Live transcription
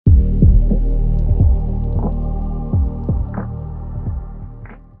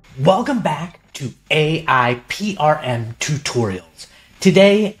Welcome back to AIPRM tutorials.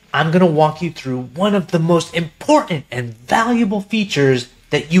 Today, I'm going to walk you through one of the most important and valuable features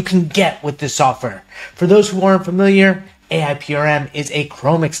that you can get with this software. For those who aren't familiar, AIPRM is a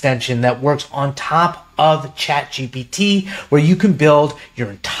Chrome extension that works on top of ChatGPT, where you can build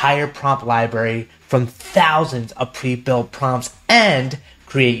your entire prompt library from thousands of pre-built prompts and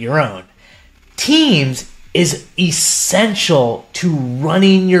create your own. Teams is essential to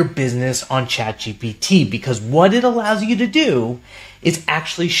running your business on ChatGPT because what it allows you to do is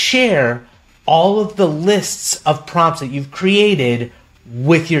actually share all of the lists of prompts that you've created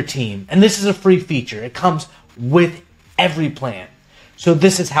with your team. And this is a free feature. It comes with every plan. So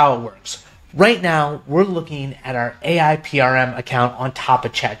this is how it works. Right now, we're looking at our AIPRM account on top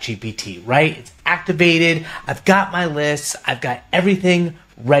of ChatGPT, right? It's activated. I've got my lists. I've got everything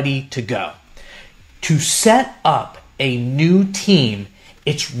ready to go. To set up a new team,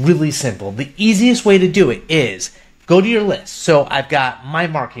 it's really simple. The easiest way to do it is go to your list. So I've got my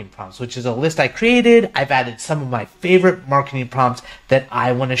marketing prompts, which is a list I created. I've added some of my favorite marketing prompts that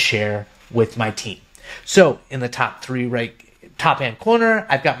I want to share with my team. So in the top hand corner,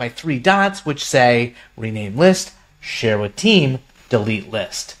 I've got my three dots, which say rename list, share with team, delete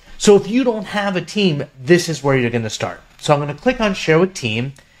list. So if you don't have a team, this is where you're going to start. So I'm going to click on share with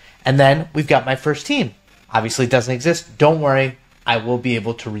team. And then we've got my first team. Obviously it doesn't exist. Don't worry, I will be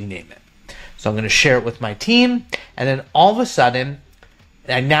able to rename it. So I'm going to share it with my team. And then all of a sudden,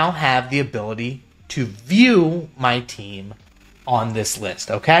 I now have the ability to view my team on this list.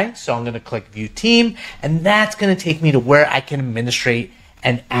 Okay, so I'm going to click view team. And that's going to take me to where I can administrate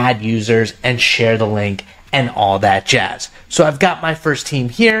and add users and share the link and all that jazz. So I've got my first team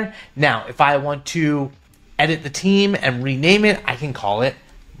here. Now, if I want to edit the team and rename it, I can call it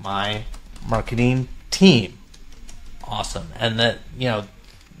my marketing team. Awesome. And then,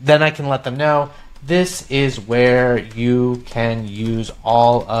 then I can let them know this is where you can use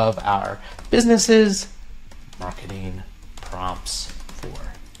all of our businesses marketing prompts for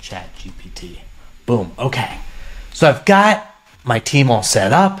ChatGPT. Boom. Okay. So I've got my team all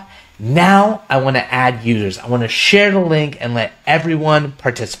set up. Now I want to add users. I want to share the link and let everyone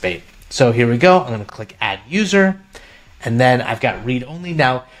participate. So here we go. I'm going to click add user. And then I've got read only.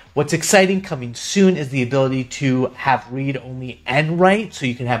 Now, what's exciting coming soon is the ability to have read only and write, so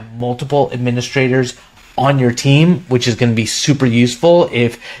you can have multiple administrators on your team, which is going to be super useful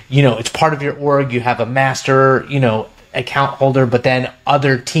if, it's part of your org, you have a master, account holder, but then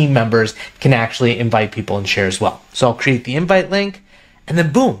other team members can actually invite people and share as well. So I'll create the invite link, and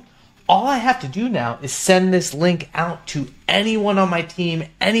then boom. All I have to do now is send this link out to anyone on my team,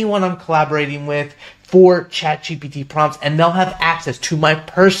 anyone I'm collaborating with for ChatGPT prompts, and they'll have access to my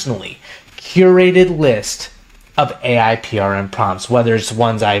personally curated list of AIPRM prompts, whether it's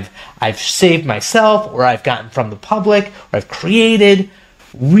ones I've saved myself or I've gotten from the public or I've created.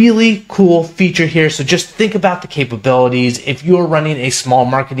 Really cool feature here. So just think about the capabilities. If you're running a small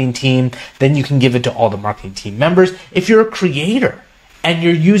marketing team, then you can give it to all the marketing team members. If you're a creator and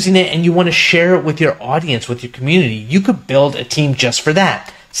you're using it and you want to share it with your audience, with your community, you could build a team just for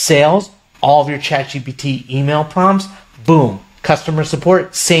that. Sales, all of your ChatGPT email prompts, boom. Customer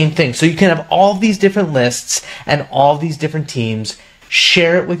support, same thing. So you can have all these different lists and all these different teams,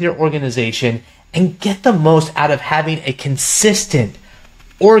 share it with your organization, and get the most out of having a consistent,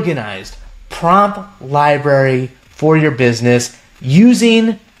 organized prompt library for your business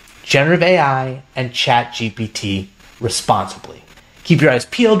using generative AI and ChatGPT responsibly. Keep your eyes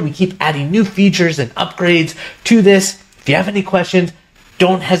peeled. We keep adding new features and upgrades to this. If you have any questions,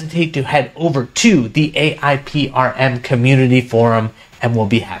 don't hesitate to head over to the AIPRM community forum and we'll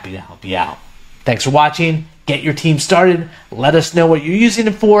be happy to help you out. Thanks for watching. Get your team started. Let us know what you're using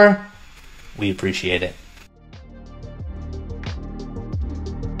it for. We appreciate it.